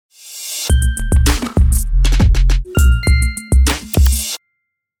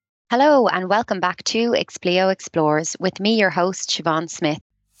Hello and welcome back to Explio Explores with me, your host, Siobhan Smith.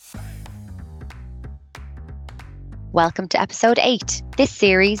 Welcome to episode 8. This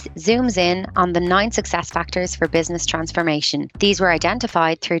series zooms in on the 9 success factors for business transformation. These were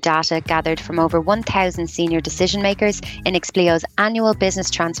identified through data gathered from over 1,000 senior decision makers in Explio's annual Business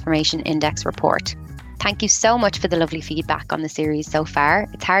Transformation Index report. Thank you so much for the lovely feedback on the series so far.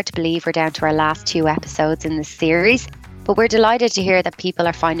 It's hard to believe we're down to our last 2 episodes in this series. But we're delighted to hear that people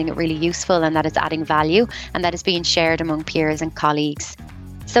are finding it really useful and that it's adding value and that it's being shared among peers and colleagues.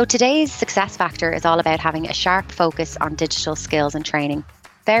 So today's success factor is all about having a sharp focus on digital skills and training.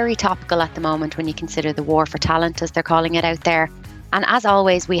 Very topical at the moment when you consider the war for talent, as they're calling it out there. And as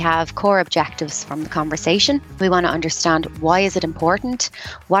always, we have core objectives from the conversation. We want to understand, why is it important?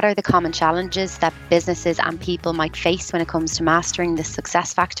 What are the common challenges that businesses and people might face when it comes to mastering this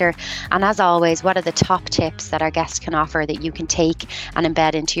success factor? And as always, what are the top tips that our guests can offer that you can take and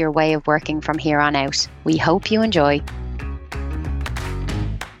embed into your way of working from here on out? We hope you enjoy.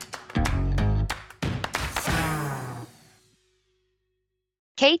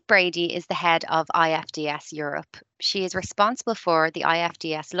 Kate Brady is the head of IFDS Europe. She is responsible for the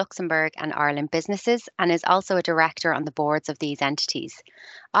IFDS Luxembourg and Ireland businesses and is also a director on the boards of these entities.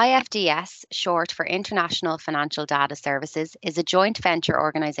 IFDS, short for International Financial Data Services, is a joint venture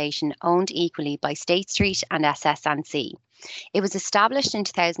organisation owned equally by State Street and SS&C. It was established in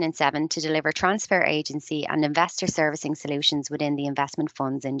 2007 to deliver transfer agency and investor servicing solutions within the investment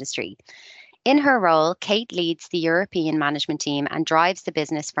funds industry. In her role, Kate leads the European management team and drives the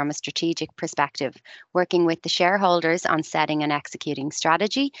business from a strategic perspective, working with the shareholders on setting and executing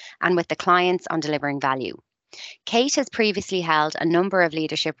strategy and with the clients on delivering value. Kate has previously held a number of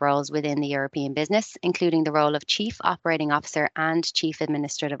leadership roles within the European business, including the role of Chief Operating Officer and Chief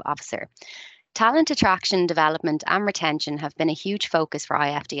Administrative Officer. Talent attraction, development and retention have been a huge focus for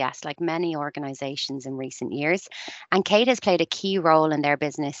IFDS, like many organisations in recent years, and Kate has played a key role in their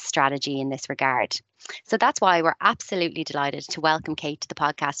business strategy in this regard. So that's why we're absolutely delighted to welcome Kate to the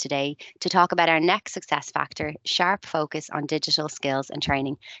podcast today to talk about our next success factor, sharp focus on digital skills and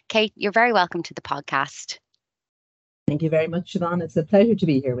training. Kate, you're very welcome to the podcast. Thank you very much, Siobhan. It's a pleasure to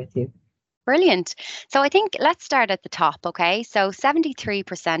be here with you. Brilliant. So I think let's start at the top, okay? So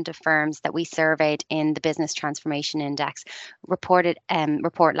 73% of firms that we surveyed in the Business Transformation Index report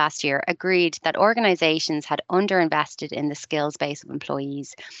last year agreed that organizations had underinvested in the skills base of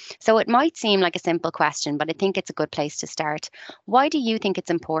employees. So it might seem like a simple question, but I think it's a good place to start. Why do you think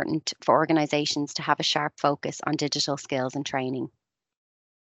it's important for organizations to have a sharp focus on digital skills and training?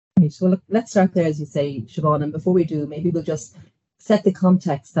 Right, so look, let's start there, as you say, Siobhan. And before we do, maybe we'll just set the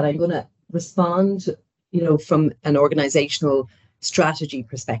context that I'm going to respond, from an organizational strategy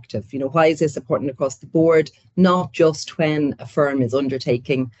perspective. Why is this important across the board? Not just when a firm is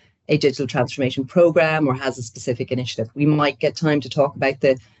undertaking a digital transformation program or has a specific initiative. We might get time to talk about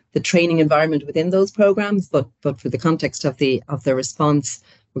the training environment within those programs, but for the context of the response,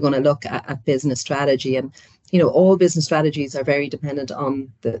 we're going to look at business strategy. And all business strategies are very dependent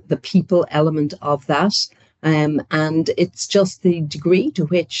on the people element of that. And it's just the degree to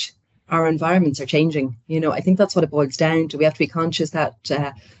which our environments are changing. I think that's what it boils down to. We have to be conscious that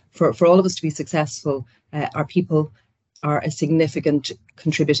for all of us to be successful, our people are a significant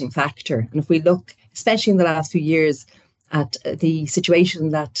contributing factor. And if we look, especially in the last few years, at the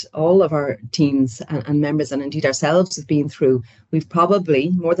situation that all of our teams and members, and indeed ourselves, have been through, we've probably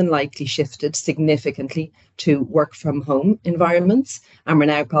more than likely shifted significantly to work from home environments. And we're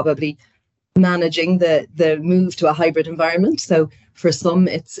now probably managing the move to a hybrid environment. So for some,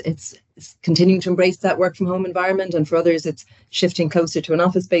 it's continuing to embrace that work from home environment, and for others, it's shifting closer to an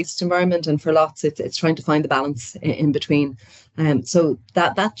office-based environment, and for lots, it's trying to find the balance in between. So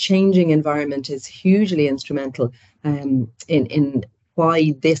that changing environment is hugely instrumental in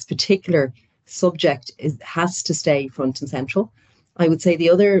why this particular subject has to stay front and central. I would say the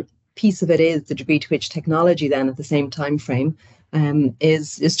other piece of it is the degree to which technology then at the same time frame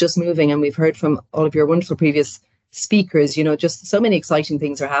is just moving. And we've heard from all of your wonderful previous speakers, just so many exciting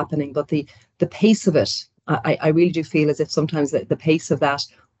things are happening, but the pace of it, I really do feel as if sometimes the pace of that,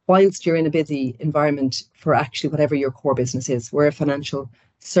 whilst you're in a busy environment for actually whatever your core business is, we're a financial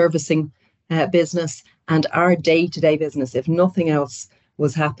servicing business, and our day-to-day business, if nothing else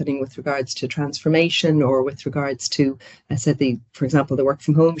was happening with regards to transformation or with regards to, I said, for example, the work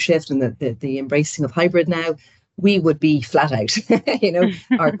from home shift and the embracing of hybrid now, we would be flat out,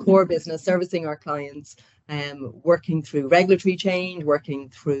 our core business, servicing our clients, working through regulatory change, working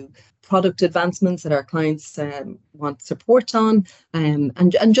through product advancements that our clients want support on,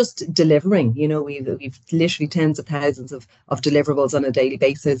 and just delivering. We've literally tens of thousands of deliverables on a daily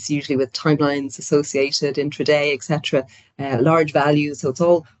basis, usually with timelines associated, intraday, etc. Large values, so it's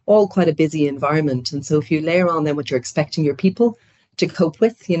all quite a busy environment. And so if you layer on then what you're expecting your people to cope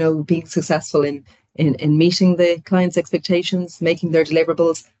with, being successful in meeting the client's expectations, making their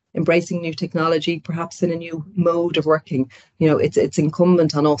deliverables, embracing new technology, perhaps in a new mode of working, it's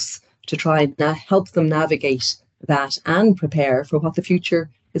incumbent on us to try and help them navigate that and prepare for what the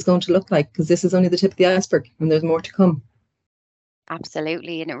future is going to look like, because this is only the tip of the iceberg and there's more to come.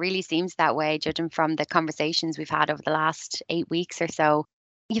 Absolutely. And it really seems that way, judging from the conversations we've had over the last 8 weeks or so.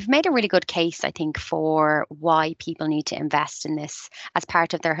 You've made a really good case, I think, for why people need to invest in this as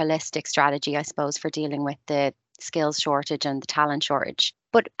part of their holistic strategy, I suppose, for dealing with the skills shortage and the talent shortage.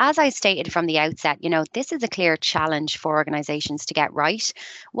 But as I stated from the outset, this is a clear challenge for organizations to get right.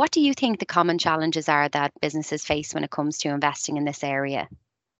 What do you think the common challenges are that businesses face when it comes to investing in this area?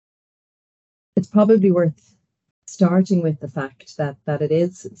 It's probably worth starting with the fact that it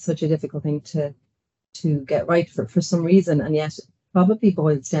is such a difficult thing to get right for some reason, and yet probably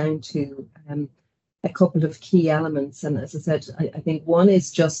boils down to a couple of key elements. And as I said, I think one is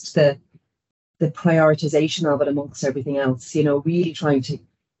just the prioritization of it amongst everything else, really trying to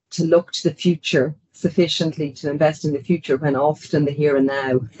look to the future sufficiently to invest in the future, when often the here and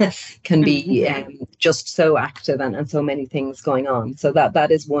now can be just so active and so many things going on. So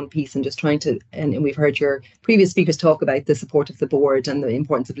that is one piece, and just trying to, and we've heard your previous speakers talk about the support of the board and the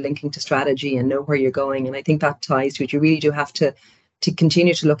importance of linking to strategy and know where you're going. And I think that ties to it. You really do have to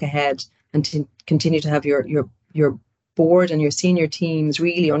continue to look ahead and to continue to have your board and your senior teams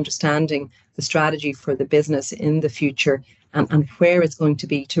really understanding the strategy for the business in the future, and where it's going to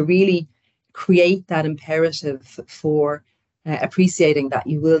be, to really create that imperative for appreciating that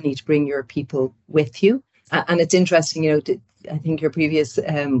you will need to bring your people with you. And it's interesting, I think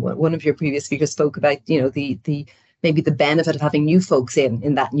one of your previous speakers spoke about, the maybe the benefit of having new folks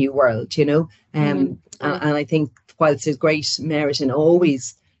in that new world, and I think whilst there's great merit in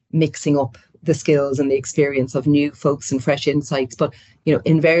always mixing up the skills and the experience of new folks and fresh insights, but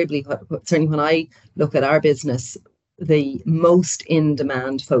invariably, certainly when I look at our business, the most in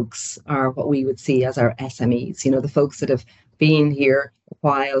demand folks are what we would see as our SMEs, the folks that have been here a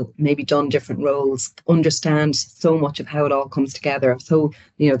while, maybe done different roles, understand so much of how it all comes together. So,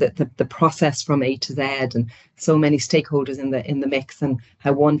 the process from A to Z, and so many stakeholders in the mix, and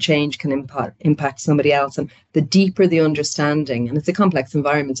how one change can impact somebody else. And the deeper the understanding, and it's a complex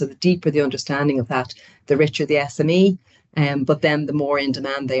environment, so the deeper the understanding of that, the richer the SME. But then the more in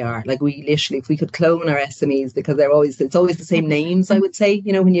demand they are. Like, we literally, if we could clone our SMEs, because it's always the same names, I would say,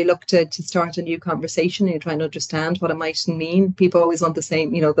 when you look to start a new conversation and you're trying to understand what it might mean, people always want the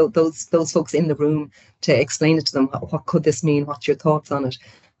same, those folks in the room to explain it to them. What could this mean? What's your thoughts on it?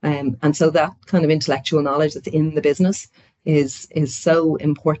 And so that kind of intellectual knowledge that's in the business is so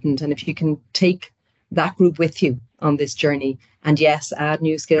important. And if you can take that group with you on this journey, and yes, add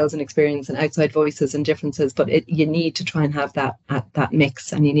new skills and experience and outside voices and differences, but you need to try and have that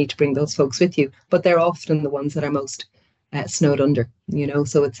mix, and you need to bring those folks with you. But they're often the ones that are most snowed under,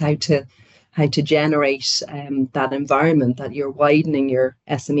 so it's how to generate that environment that you're widening your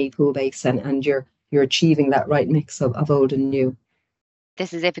SME pool base, and you're achieving that right mix of old and new.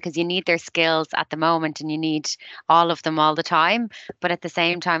 This is it, because you need their skills at the moment and you need all of them all the time. But at the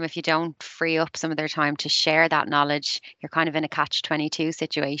same time, if you don't free up some of their time to share that knowledge, you're kind of in a catch-22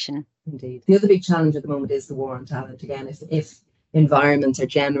 situation. Indeed. The other big challenge at the moment is the war on talent. Again, if environments are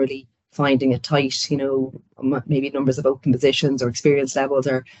generally finding it tight, maybe numbers of open positions or experience levels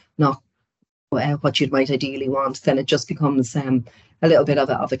are not what you might ideally want, then it just becomes a little bit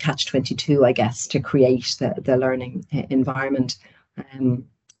of a catch-22, I guess, to create the learning environment.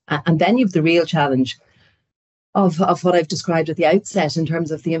 And then you've the real challenge of what I've described at the outset in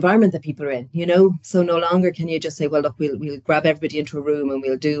terms of the environment that people are in, so no longer can you just say, well, look, we'll grab everybody into a room and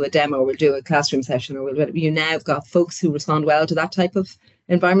we'll do a demo, we'll do a classroom session, or you now have got folks who respond well to that type of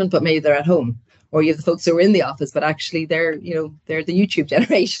environment, but maybe they're at home. Or you have the folks who are in the office, but actually they're the YouTube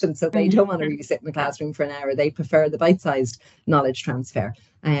generation, so they don't want to really sit in the classroom for an hour. They prefer the bite-sized knowledge transfer.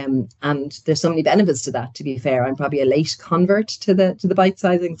 And there's so many benefits to that, to be fair. I'm probably a late convert to the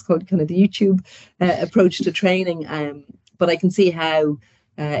bite-sizing. It's called kind of the YouTube approach to training. But I can see how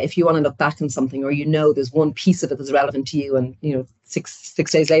if you want to look back on something, or there's one piece of it that's relevant to you, and 6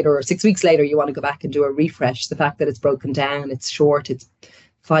 days later or 6 weeks later you want to go back and do a refresh, the fact that it's broken down, it's short, it's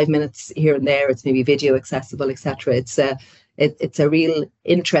 5 minutes here and there, it's maybe video accessible, etc. it's a real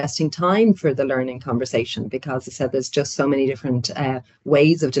interesting time for the learning conversation, because I said there's just so many different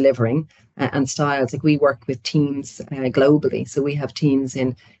ways of delivering and styles. Like we work with teams globally. So we have teams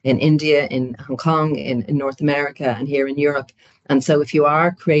in India, in Hong Kong, in North America, and here in Europe. And so if you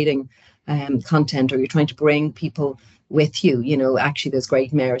are creating content, or you're trying to bring people with you, actually there's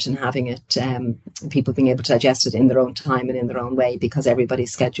great merit in having it, people being able to digest it in their own time and in their own way, because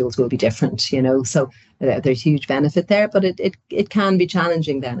everybody's schedules will be different, so there's huge benefit there. But it can be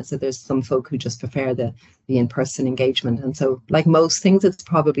challenging then. So there's some folk who just prefer the in-person engagement. And so, like most things, it's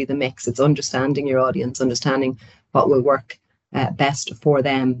probably the mix. It's understanding your audience, understanding what will work best for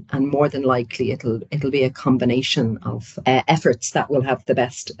them, and more than likely it'll be a combination of efforts that will have the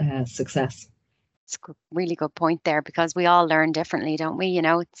best success. It's a really good point there, because we all learn differently, don't we?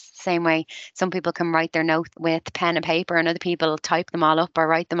 It's the same way some people can write their note with pen and paper, and other people type them all up or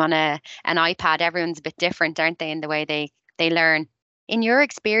write them on an iPad. Everyone's a bit different, aren't they, in the way they learn. In your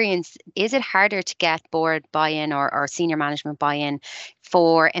experience, is it harder to get board buy-in or senior management buy-in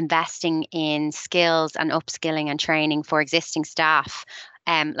for investing in skills and upskilling and training for existing staff?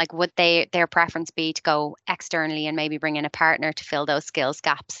 Like, would their preference be to go externally and maybe bring in a partner to fill those skills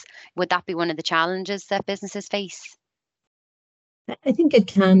gaps? Would that be one of the challenges that businesses face? I think it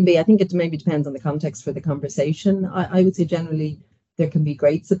can be. I think it maybe depends on the context for the conversation. I would say generally there can be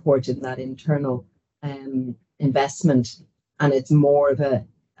great support in that internal investment, and it's more of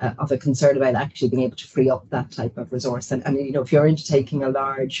a concern about actually being able to free up that type of resource. And if you're into taking a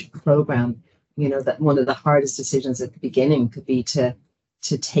large program, that one of the hardest decisions at the beginning could be to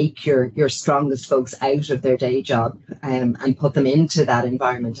take your strongest folks out of their day job and put them into that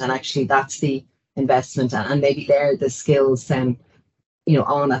environment. And actually that's the investment, and maybe they're the skills on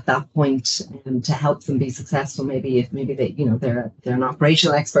at that point to help them be successful. Maybe they, they're an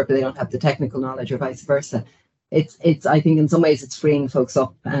operational expert, but they don't have the technical knowledge, or vice versa. It's I think in some ways it's freeing folks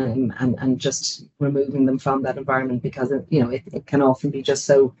up and just removing them from that environment, because it can often be just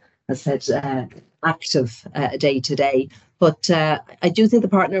so, as I said, active day to day. But I do think the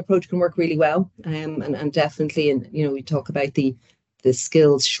partner approach can work really well, and definitely, and we talk about the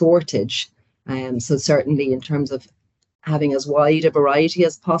skills shortage, so certainly in terms of having as wide a variety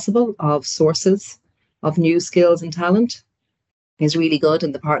as possible of sources of new skills and talent is really good,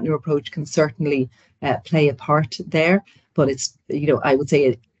 and the partner approach can certainly play a part there. But it's, I would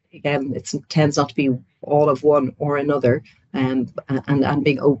say, again, it tends not to be all of one or another, and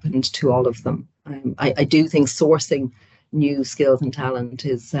being open to all of them. I do think sourcing new skills and talent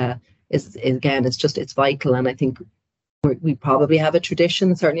is again, it's vital. And I think we probably have a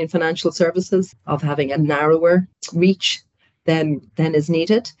tradition, certainly in financial services, of having a narrower reach than is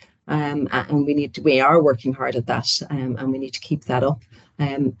needed. And we are working hard at that, and we need to keep that up.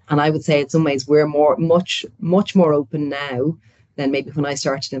 And I would say in some ways we're much more open now than maybe when I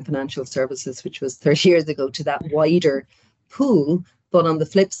started in financial services, which was 30 years ago, to that wider pool. But on the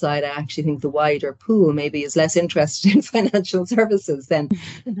flip side, I actually think the wider pool maybe is less interested in financial services than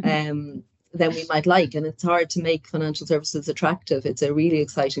we might like. And it's hard to make financial services attractive. It's a really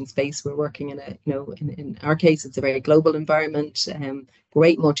exciting space. We're working in in our case, it's a very global environment,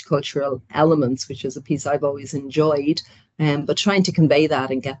 great multicultural elements, which is a piece I've always enjoyed. But trying to convey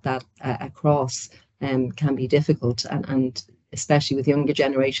that and get that across can be difficult. And especially with younger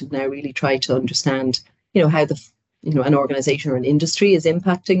generations now, really try to understand, how an organization or an industry is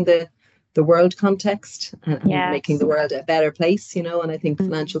impacting the world context and making the world a better place, and I think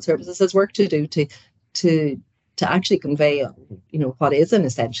financial services has work to do to actually convey, what is an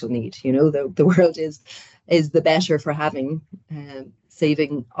essential need. The world is the better for having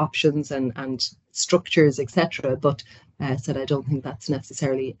saving options and structures, etc. But said I don't think that's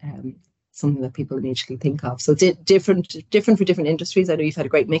necessarily something that people immediately think of. So it's different for different industries. I know you've had a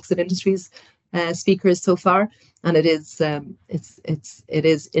great mix of industries speakers so far, and it is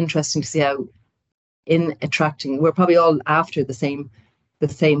interesting to see how in attracting, we're probably all after the same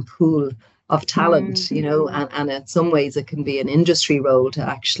pool of talent, and in some ways it can be an industry role to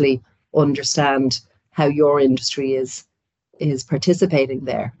actually understand how your industry is participating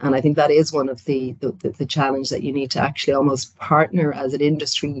there. And I think that is one of the challenge, that you need to actually almost partner as an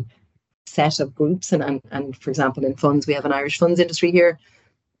industry set of groups. And for example, in funds, we have an Irish funds industry here.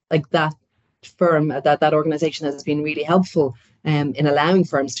 Like that firm, that organization has been really helpful in allowing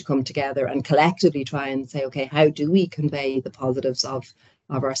firms to come together and collectively try and say, okay, how do we convey the positives of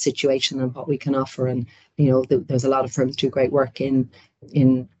our situation and what we can offer? And there's a lot of firms do great work in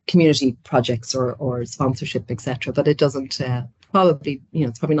community projects or sponsorship, etc. But it doesn't probably,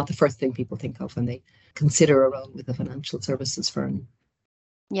 it's probably not the first thing people think of when they consider a role with a financial services firm.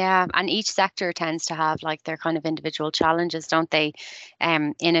 Yeah, and each sector tends to have like their kind of individual challenges, don't they?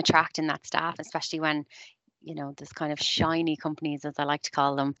 In attracting that staff, especially when, there's kind of shiny companies, as I like to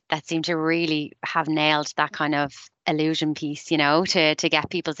call them, that seem to really have nailed that kind of illusion piece, to get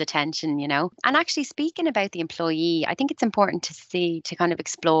people's attention. And actually speaking about the employee, I think it's important to kind of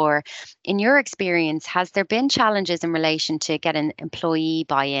explore, in your experience, has there been challenges in relation to getting employee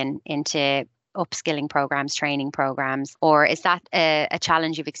buy-in into upskilling programs, training programs, or is that a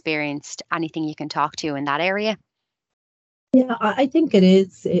challenge you've experienced? Anything you can talk to in that area? Yeah, I think it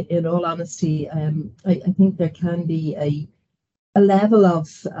is, in all honesty. I think there can be a level of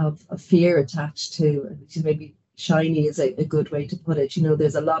fear attached to, which is maybe shiny is a good way to put it.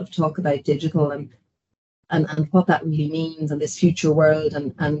 There's a lot of talk about digital and what that really means and this future world.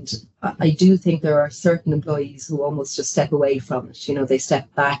 And I do think there are certain employees who almost just step away from it. They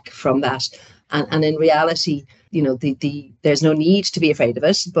step back from that. And in reality, there's no need to be afraid of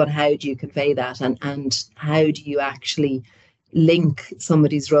it, but how do you convey that? And how do you actually link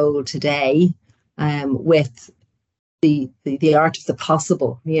somebody's role today with the art of the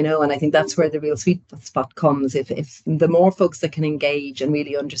possible, and I think that's where the real sweet spot comes. If the more folks that can engage and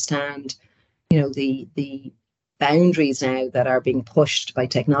really understand, the boundaries now that are being pushed by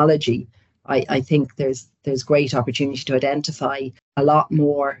technology, I think there's great opportunity to identify a lot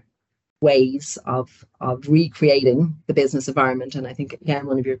more ways of recreating the business environment. And I think, again,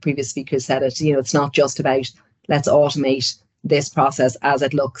 one of your previous speakers said it, it's not just about let's automate this process as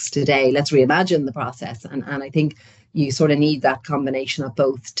it looks today. Let's reimagine the process. And I think you sort of need that combination of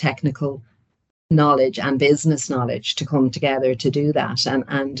both technical knowledge and business knowledge to come together to do that.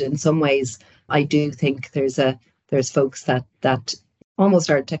 And in some ways, I do think there's folks that almost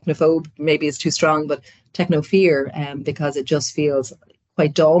are technophobe, maybe it's too strong, but techno fear, because it just feels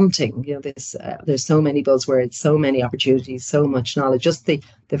quite daunting. There's so many buzzwords, so many opportunities, so much knowledge. Just the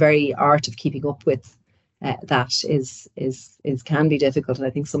very art of keeping up with that is can be difficult. And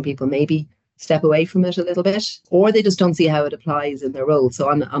I think some people maybe step away from it a little bit, or they just don't see how it applies in their role. So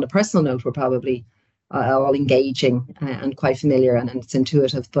on a personal note, we're probably all engaging and quite familiar, and it's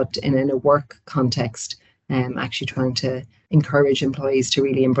intuitive, but in a work context, actually trying to encourage employees to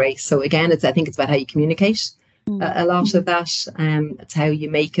really embrace. So again, I think it's about how you communicate a lot of that. It's how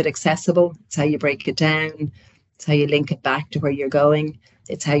you make it accessible. It's how you break it down. It's how you link it back to where you're going.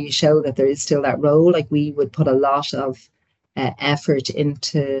 It's how you show that there is still that role. Like, we would put a lot of effort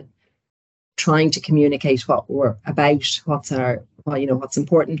into trying to communicate what we're about, what's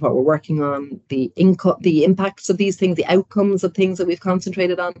important, what we're working on, the impacts of these things, the outcomes of things that we've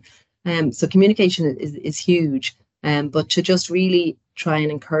concentrated on. So communication is huge. But to just really try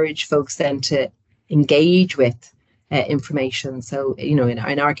and encourage folks then to engage with information. So, in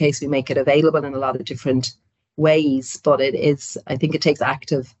our case, we make it available in a lot of different ways, but I think it takes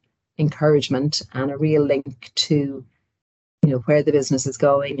active encouragement and a real link to, where the business is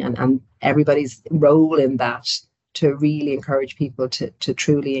going and everybody's role in that, to really encourage people to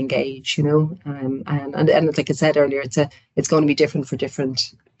truly engage, and like I said earlier, it's going to be different for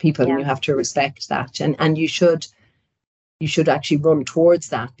different people, and you have to respect that, and you should actually run towards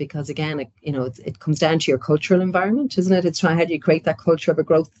that, because again, it comes down to your cultural environment, isn't it? It's trying, how do you create that culture of a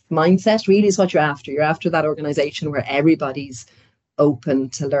growth mindset, really is what you're after. You're after that organization where everybody's open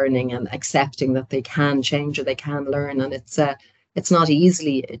to learning and accepting that they can change or they can learn. And it's not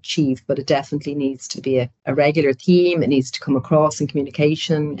easily achieved, but it definitely needs to be a regular theme. It needs to come across in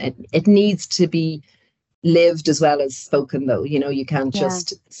communication. It needs to be lived as well as spoken, though. You can't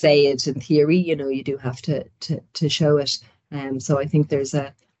just say it in theory. You do have to show it. So I think there's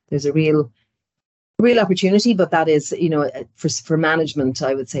a real opportunity, but that is, for management,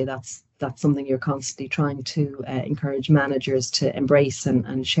 I would say that's something you're constantly trying to encourage managers to embrace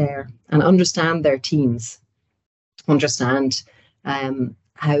and share and understand their teams, understand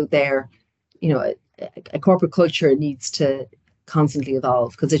how their, a corporate culture needs to constantly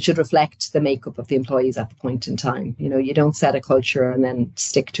evolve, because it should reflect the makeup of the employees at the point in time. You don't set a culture and then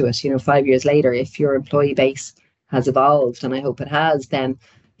stick to it. 5 years later, if your employee base has evolved, and I hope it has, then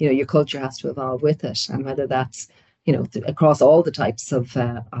your culture has to evolve with it. And whether that's across all the types of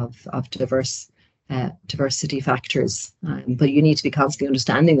diversity factors, but you need to be constantly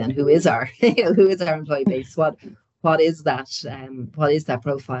understanding then who is our employee base, what is that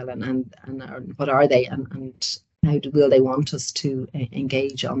profile, and what are they, and how will they want us to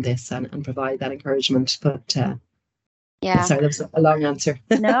engage on this and provide that encouragement. But sorry, that was a long answer.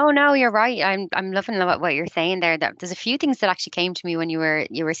 No, you're right. I'm loving what you're saying there. That there's a few things that actually came to me when you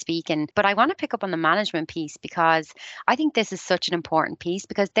were speaking, but I want to pick up on the management piece, because I think this is such an important piece,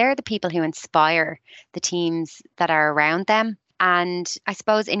 because they're the people who inspire the teams that are around them. And I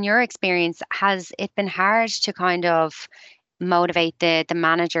suppose in your experience, has it been hard to kind of motivate the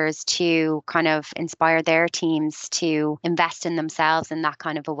managers to kind of inspire their teams to invest in themselves in that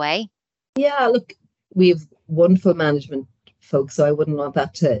kind of a way? Yeah, look, we've wonderful management folks, so I wouldn't want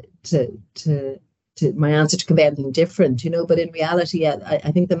that to my answer to convey anything different, But in reality, yeah,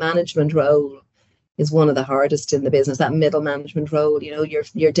 I think the management role is one of the hardest in the business. That middle management role,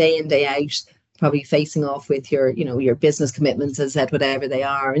 your day in day out, probably facing off with your business commitments, as said, whatever they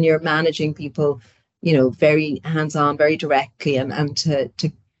are, and you're managing people, very hands on, very directly, and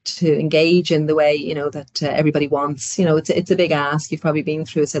to engage in the way that everybody wants. It's a big ask. You've probably been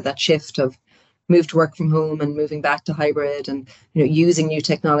through said that shift of move to work from home and moving back to hybrid, and using new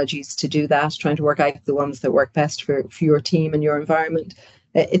technologies to do that, trying to work out the ones that work best for your team and your environment.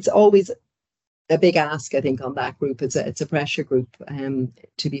 It's always a big ask, I think, on that group. It's a pressure group,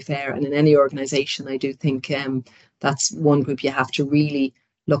 to be fair. And in any organization, I do think that's one group you have to really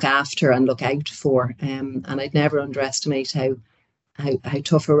look after and look out for. And I'd never underestimate how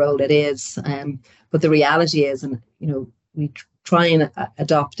tough a role it is. But the reality is, and we try and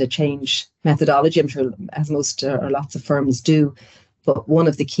adopt a change methodology. I'm sure as most or lots of firms do. But one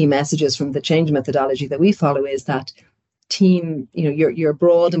of the key messages from the change methodology that we follow is that team, your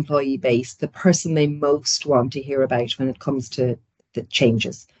broad employee base, the person they most want to hear about when it comes to the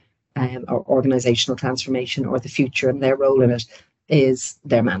changes, or organizational transformation or the future and their role in it, is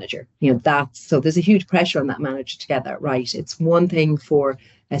their manager. So there's a huge pressure on that manager to get that right. It's one thing for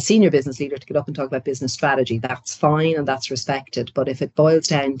a senior business leader to get up and talk about business strategy. That's fine and that's respected. But if it boils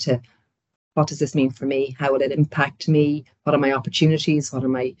down to what does this mean for me? How will it impact me? What are my opportunities? What are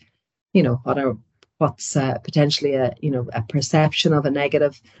my, what's potentially a perception of a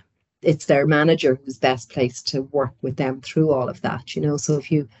negative? It's their manager who's best placed to work with them through all of that. So if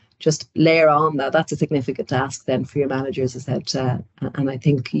you just layer on that's a significant task then for your managers, as I said, and I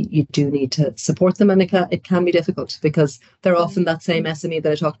think you do need to support them, and it can be difficult because they're often that same SME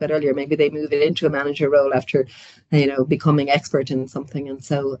that I talked about earlier. Maybe they move it into a manager role after becoming expert in something, and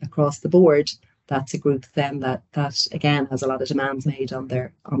so across the board that's a group then that again has a lot of demands made on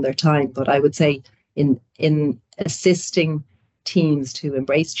their time. But I would say in assisting teams to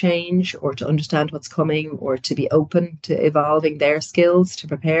embrace change or to understand what's coming or to be open to evolving their skills to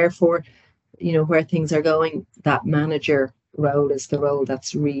prepare for where things are going, that manager role is the role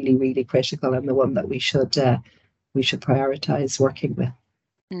that's really, really critical, and the one that we should prioritize working with.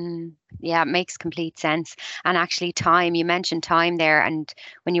 Yeah, it makes complete sense. And actually, time, you mentioned time there. And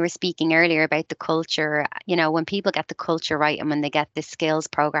when you were speaking earlier about the culture, when people get the culture right and when they get the skills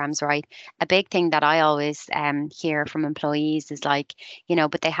programs right, a big thing that I always hear from employees is like,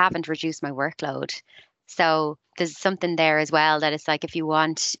 but they haven't reduced my workload. So there's something there as well that it's like if you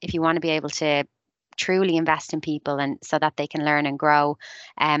want to be able to truly invest in people and so that they can learn and grow,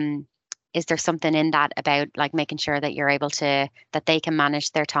 is there something in that about like making sure that you're able to, that they can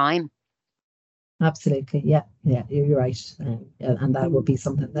manage their time? Absolutely. Yeah. You're right. And that would be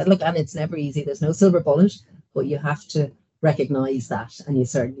something that, look, and it's never easy. There's no silver bullet, but you have to recognize that. And you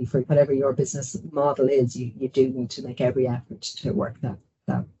certainly, for whatever your business model is, you do need to make every effort to work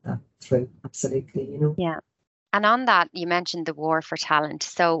that through. Absolutely. Yeah. And on that, you mentioned the war for talent.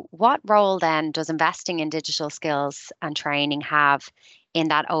 So what role then does investing in digital skills and training have in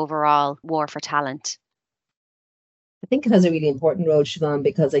that overall war for talent? I think it has a really important role, Siobhan,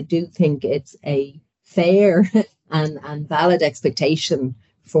 because I do think it's a fair and valid expectation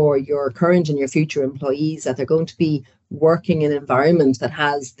for your current and your future employees that they're going to be working in an environment that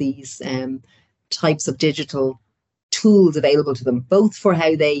has these types of digital tools available to them, both for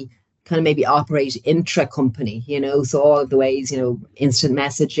how they kind of maybe operate intra-company, so all of the ways, instant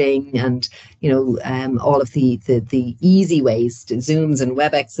messaging and, all of the easy ways, to Zooms and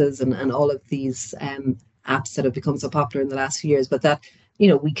WebExes and all of these apps that have become so popular in the last few years, but that,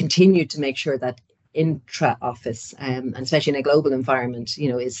 we continue to make sure that intra-office, and especially in a global environment,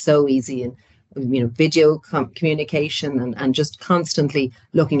 is so easy, and video communication and just constantly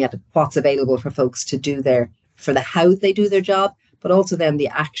looking at what's available for folks to do for the how they do their job, but also then the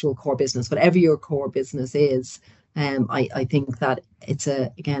actual core business, whatever your core business is. I think that it's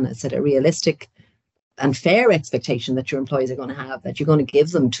a realistic and fair expectation that your employees are going to have, that you're going to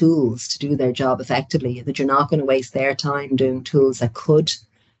give them tools to do their job effectively, that you're not going to waste their time doing tools that could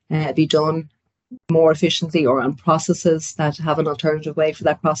be done more efficiently or on processes that have an alternative way for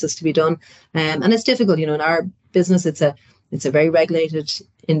that process to be done. And it's difficult, in our business, it's a very regulated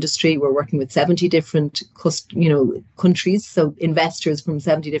industry. We're working with 70 different countries, so investors from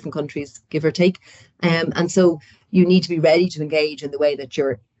 70 different countries, give or take. And so you need to be ready to engage in the way that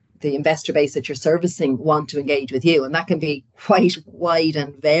you're the investor base that you're servicing want to engage with you, and that can be quite wide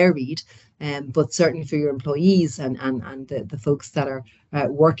and varied. But certainly for your employees and the folks that are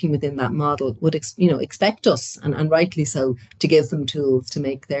working within that model would expect us, and rightly so, to give them tools to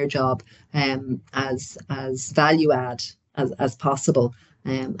make their job as value add as possible.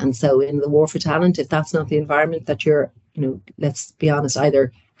 And so in the war for talent, if that's not the environment that you're, let's be honest,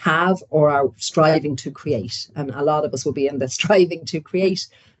 either have or are striving to create, and a lot of us will be in the striving to create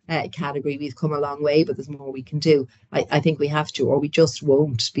category. We've come a long way, but there's more we can do. I think we have to, or we just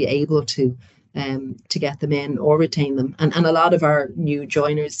won't be able to get them in or retain them. And a lot of our new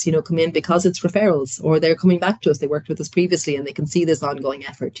joiners, come in because it's referrals, or they're coming back to us. They worked with us previously and they can see this ongoing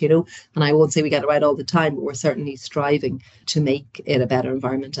effort, and I won't say we get it right all the time, but we're certainly striving to make it a better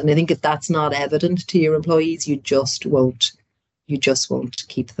environment. And I think if that's not evident to your employees, you just won't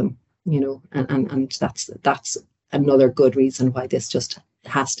keep them, and that's another good reason why this just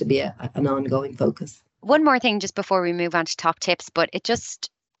has to be an ongoing focus. One more thing just before we move on to top tips, but it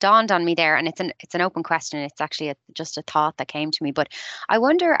just dawned on me there, and it's an open question. It's actually just a thought that came to me, but I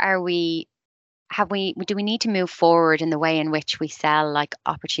wonder, do we need to move forward in the way in which we sell like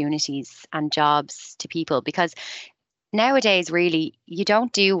opportunities and jobs to people? Because nowadays, really, you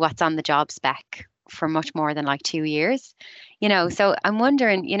don't do what's on the job spec for much more than like 2 years, so I'm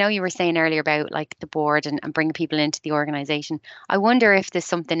wondering, you were saying earlier about like the board and bringing people into the organization. I wonder if there's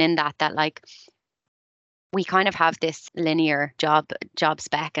something in that like we kind of have this linear job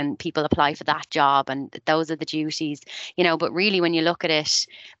spec and people apply for that job and those are the duties, but really when you look at it,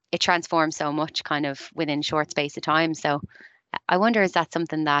 it transforms so much kind of within short space of time. So I wonder, is that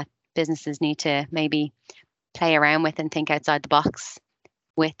something that businesses need to maybe play around with and think outside the box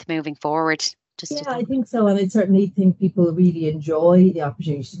with moving forward? I think so. And I certainly think people really enjoy the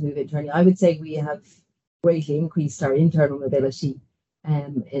opportunity to move internally. I would say we have greatly increased our internal mobility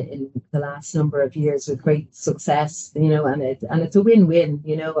in the last number of years with great success, and it's a win-win.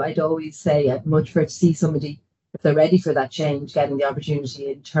 I'd always say I'd much prefer to see somebody, if they're ready for that change, getting the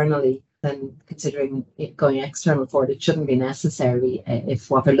opportunity internally than considering going external for it. It shouldn't be necessary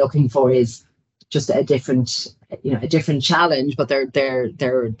if what they're looking for is just a different challenge, but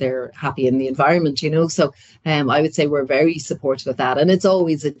they're happy in the environment, So I would say we're very supportive of that. And it's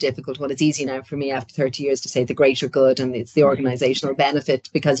always a difficult one. It's easy now for me after 30 years to say the greater good and it's the organizational benefit,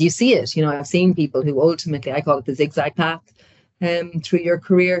 because you see it. I've seen people who ultimately, I call it the zigzag path through your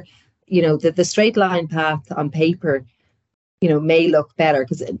career. The straight line path on paper, may look better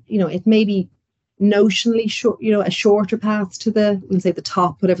because, it may be notionally short, a shorter path to we'll say the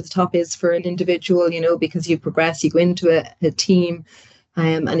top, whatever the top is for an individual, because you progress, you go into a team,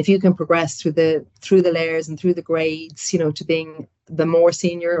 and if you can progress through the layers and through the grades, to being the more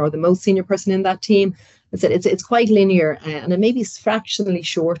senior or the most senior person in that team, it's quite linear, and it may be fractionally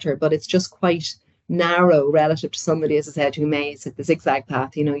shorter, but it's just quite narrow relative to somebody, as I said, who may sit the zigzag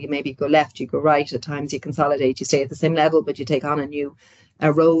path. You maybe go left, you go right, at times you consolidate, you stay at the same level, but you take on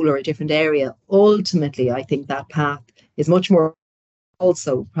a role or a different area. Ultimately, I think that path is much more,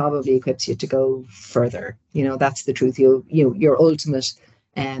 also probably equips you to go further. That's the truth. Your ultimate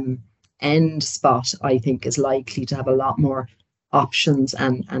end spot, I think, is likely to have a lot more options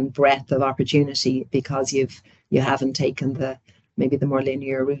and breadth of opportunity because you haven't taken maybe the more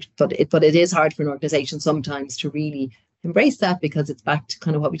linear route. But it is hard for an organization sometimes to really embrace that, because it's back to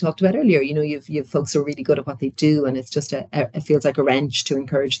kind of what we talked about earlier. You've folks who are really good at what they do, and it's just it feels like a wrench to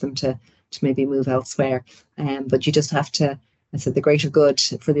encourage them to maybe move elsewhere. But you just have to, I said, the greater good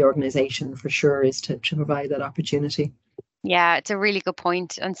for the organization for sure is to provide that opportunity. Yeah, it's a really good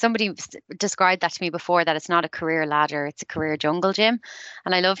point. And somebody described that to me before, that it's not a career ladder, it's a career jungle gym.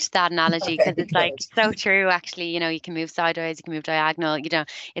 And I loved that analogy because it's like so true, actually. You can move sideways, you can move diagonal,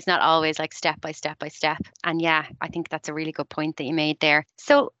 it's not always like step by step by step. And yeah, I think that's a really good point that you made there.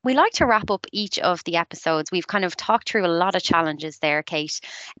 So we like to wrap up each of the episodes. We've kind of talked through a lot of challenges there, Kate,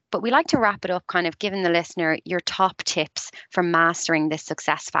 but we like to wrap it up kind of giving the listener your top tips for mastering this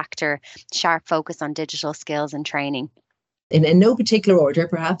success factor, sharp focus on digital skills and training. In no particular order,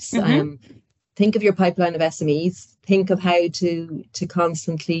 perhaps. Think of your pipeline of SMEs. Think of how to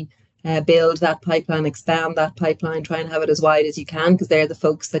constantly build that pipeline, expand that pipeline, try and have it as wide as you can, because they're the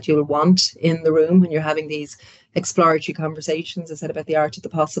folks that you'll want in the room when you're having these exploratory conversations. I said about the art of the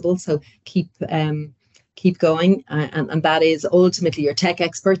possible. So keep going. And that is ultimately your tech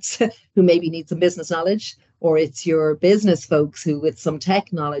experts who maybe need some business knowledge, or it's your business folks who with some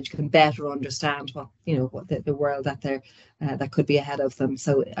tech knowledge can better understand what the world that could be ahead of them.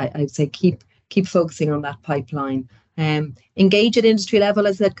 So I'd say keep focusing on that pipeline. Engage at industry level,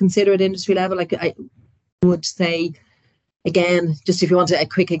 as I said, consider at industry level. Like I would say, again, just if you want a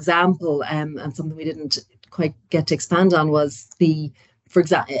quick example, and something we didn't quite get to expand on was for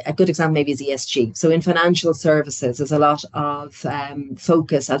example, a good example maybe is ESG. So in financial services, there's a lot of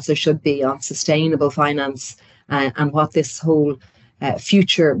focus, as there should be, on sustainable finance and what this whole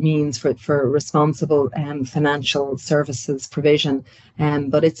future means for responsible financial services provision.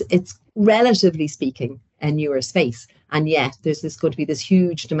 But it's relatively speaking a newer space, and yet there's going to be this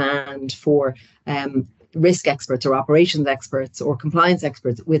huge demand for risk experts or operations experts or compliance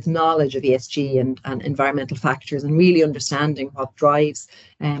experts with knowledge of ESG and environmental factors, and really understanding what drives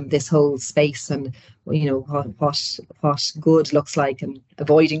this whole space, and what good looks like, and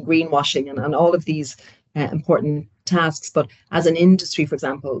avoiding greenwashing, and all of these important tasks. But as an industry, for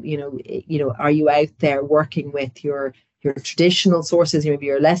example, are you out there working with your traditional sources, maybe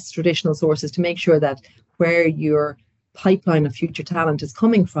your less traditional sources, to make sure that where your pipeline of future talent is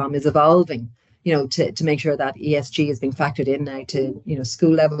coming from is evolving, to make sure that ESG is being factored in now to,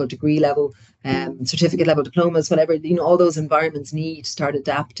 school level, degree level, certificate level diplomas, whatever, all those environments need to start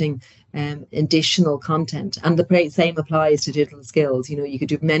adapting additional content. And the same applies to digital skills. You could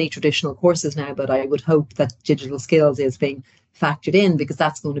do many traditional courses now, but I would hope that digital skills is being factored in, because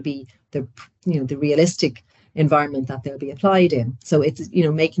that's going to be the realistic environment that they'll be applied in. So it's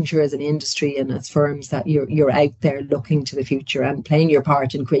making sure as an industry and as firms that you're out there looking to the future and playing your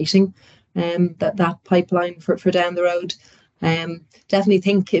part in creating that pipeline for down the road. Definitely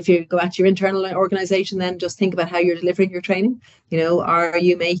think, if you go at your internal organization, then just think about how you're delivering your training. Are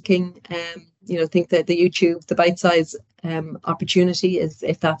you making think that the YouTube, the bite size opportunity is,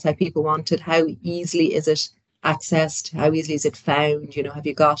 if that's how people want it, how easily is it accessed, how easily is it found? Have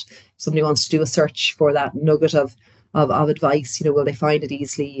you got, somebody wants to do a search for that nugget of advice, will they find it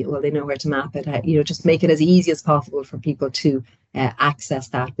easily? Will they know where to map it? Just make it as easy as possible for people to access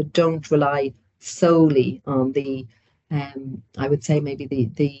that, but don't rely solely on the I would say maybe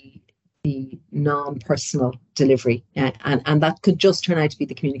the non-personal delivery, and that could just turn out to be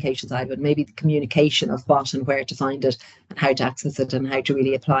the communication side of it. Maybe the communication of what and where to find it, and how to access it, and how to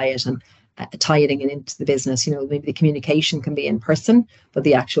really apply it, and tie it into the business. Maybe the communication can be in person, but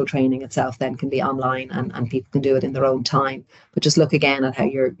the actual training itself then can be online, and people can do it in their own time. But just look again at how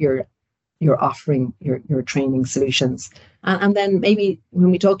you're offering your training solutions, and then maybe when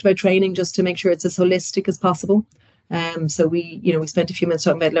we talked about training, just to make sure it's as holistic as possible. So we spent a few minutes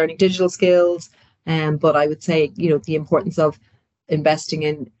talking about learning digital skills, but I would say the importance of investing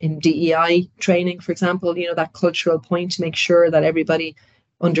in DEI training, for example. That cultural point, to make sure that everybody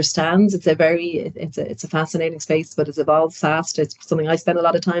understands. It's a fascinating space, but it's evolved fast. It's something I spend a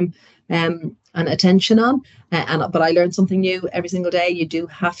lot of time and attention on, but I learn something new every single day. You do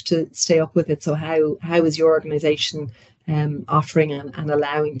have to stay up with it. So how is your organization offering and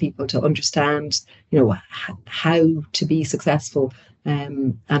allowing people to understand how to be successful,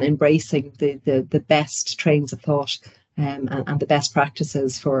 and embracing the best trains of thought, and the best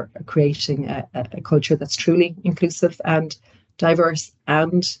practices for creating a culture that's truly inclusive and diverse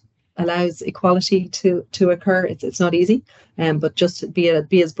and allows equality to occur. It's not easy, but just be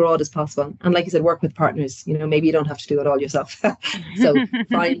as broad as possible. And like you said, work with partners. Maybe you don't have to do it all yourself. So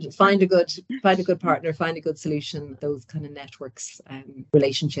find a good partner, find a good solution. Those kind of networks and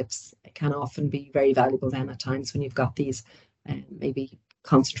relationships can often be very valuable then at times when you've got these maybe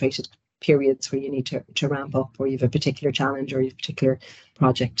concentrated periods where you need to ramp up, or you have a particular challenge, or you have a particular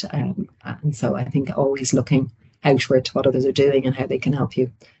project. And so I think always looking outward to what others are doing and how they can help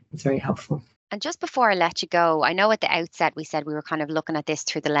you is very helpful. And just before I let you go, I know at the outset we said we were kind of looking at this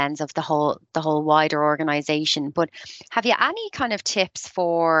through the lens of the whole wider organization, but have you any kind of tips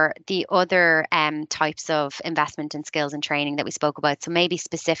for the other types of investment in skills and training that we spoke about? So maybe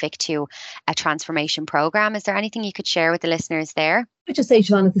specific to a transformation program. Is there anything you could share with the listeners there? I just say,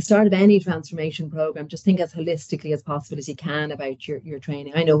 Siobhan, at the start of any transformation program, just think as holistically as possible as you can about your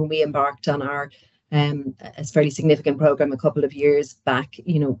training. I know when we embarked on our a fairly significant program a couple of years back,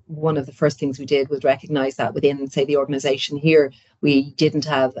 one of the first things we did was recognize that within, say, the organization here, we didn't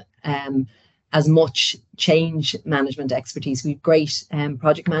have as much change management expertise. We've great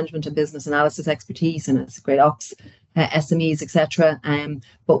project management and business analysis expertise, and it's great ops, SMEs, etc.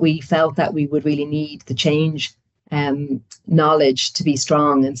 But we felt that we would really need the change knowledge to be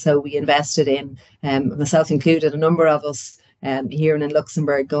strong, and so we invested in, myself included, a number of us here in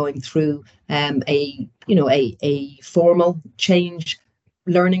Luxembourg, going through a formal change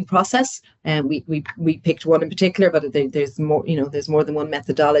learning process. And we picked one in particular, but there's more, there's more than one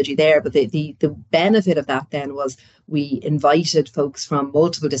methodology there. But the benefit of that then was we invited folks from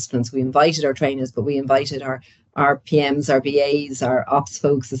multiple disciplines. We invited our trainers, but we invited our PMs, our BAs, our ops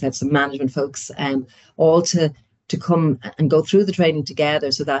folks, as I said, some management folks, all to to come and go through the training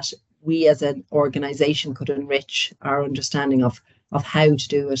together so that we as an organization could enrich our understanding of how to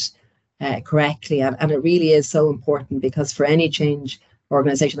do it correctly. And it really is so important, because for any change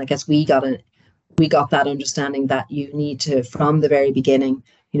organization, I guess we got that understanding that you need to, from the very beginning,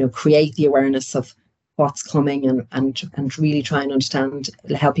 create the awareness of what's coming and really try and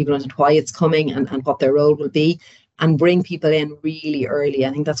help people understand why it's coming and what their role will be, and bring people in really early.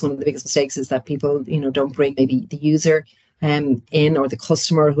 I think that's one of the biggest mistakes, is that people, don't bring maybe the user in, or the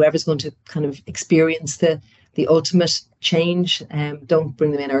customer, or whoever's going to kind of experience the ultimate change. Don't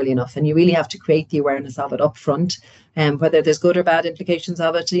bring them in early enough, and you really have to create the awareness of it up front. Whether there's good or bad implications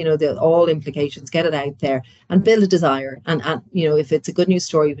of it, all implications, get it out there and build a desire. And if it's a good news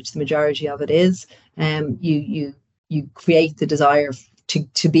story, which the majority of it is, you create the desire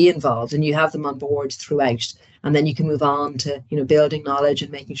to be involved, and you have them on board throughout. And then you can move on to, building knowledge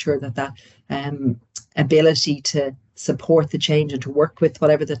and making sure that ability to support the change and to work with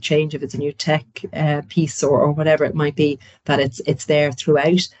whatever the change, if it's a new tech piece or whatever it might be, that it's there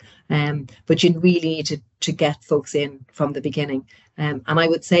throughout. But you really need to get folks in from the beginning. And I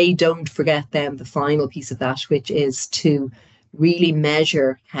would say, don't forget then the final piece of that, which is to really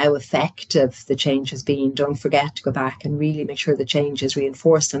measure how effective the change has been. Don't forget to go back and really make sure the change is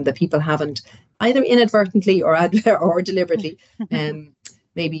reinforced and that people haven't, either inadvertently or deliberately,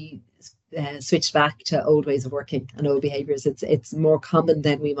 maybe switched back to old ways of working and old behaviours. It's more common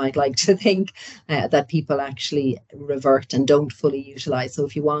than we might like to think that people actually revert and don't fully utilise. So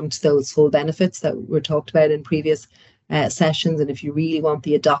if you want those full benefits that were talked about in previous sessions, and if you really want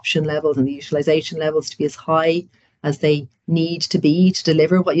the adoption levels and the utilisation levels to be as high as they need to be to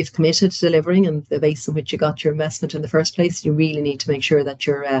deliver what you've committed to delivering and the base on which you got your investment in the first place, you really need to make sure that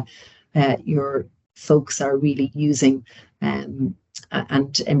your folks are really using and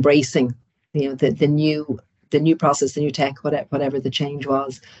embracing the new process, the new tech, whatever the change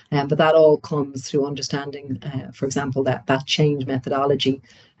was. But that all comes through understanding, for example, that change methodology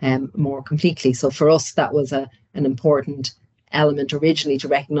more completely. So for us, that was an important element originally, to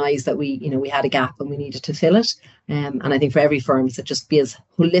recognize that we had a gap and we needed to fill it. And I think for every firm, it's to just be as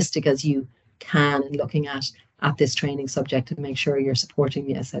holistic as you can in looking at this training subject, and make sure you're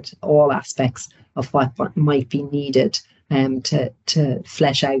supporting, as I said, all aspects of what might be needed to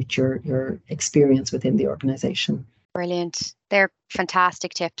flesh out your experience within the organization. Brilliant. They're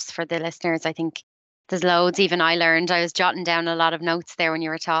fantastic tips for the listeners. I think there's loads even I learned. I was jotting down a lot of notes there when you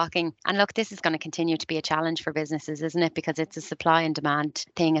were talking. And look, this is going to continue to be a challenge for businesses, isn't it? Because it's a supply and demand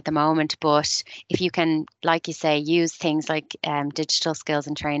thing at the moment. But if you can, like you say, use things like digital skills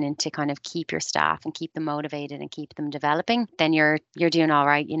and training to kind of keep your staff and keep them motivated and keep them developing, then you're doing all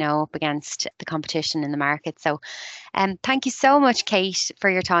right, up against the competition in the market. So thank you so much, Kate, for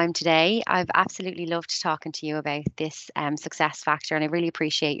your time today. I've absolutely loved talking to you about this success factor, and I really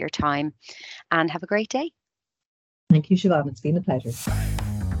appreciate your time. And have a great day. Thank you, Siobhan. It's been a pleasure.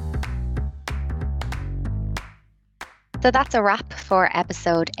 So that's a wrap for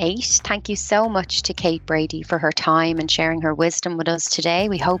episode 8. Thank you so much to Kate Brady for her time and sharing her wisdom with us today.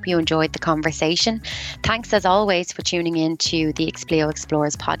 We hope you enjoyed the conversation. Thanks as always for tuning in to the Explio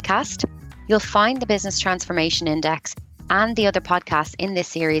Explores podcast. You'll find the Business Transformation Index and the other podcasts in this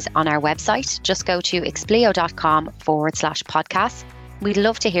series on our website. Just go to explio.com/podcast. We'd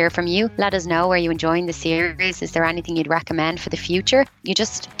love to hear from you. Let us know, are you enjoying the series? Is there anything you'd recommend for the future? You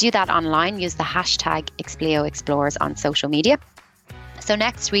just do that online. Use the hashtag Explio Explores on social media. So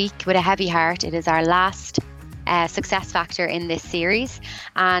next week, with a heavy heart, it is our last success factor in this series,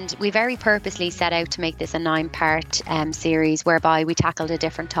 and we very purposely set out to make this a 9-part series whereby we tackled a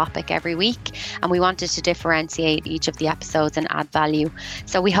different topic every week, and we wanted to differentiate each of the episodes and add value.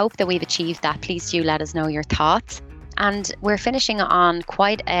 So we hope that we've achieved that. Please do let us know your thoughts. And we're finishing on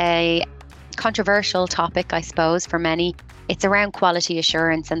quite a controversial topic, I suppose, for many. It's around quality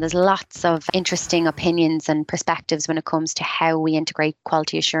assurance, and there's lots of interesting opinions and perspectives when it comes to how we integrate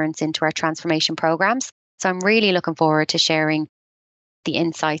quality assurance into our transformation programs. So I'm really looking forward to sharing the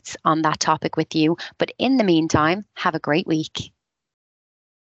insights on that topic with you. But in the meantime, have a great week.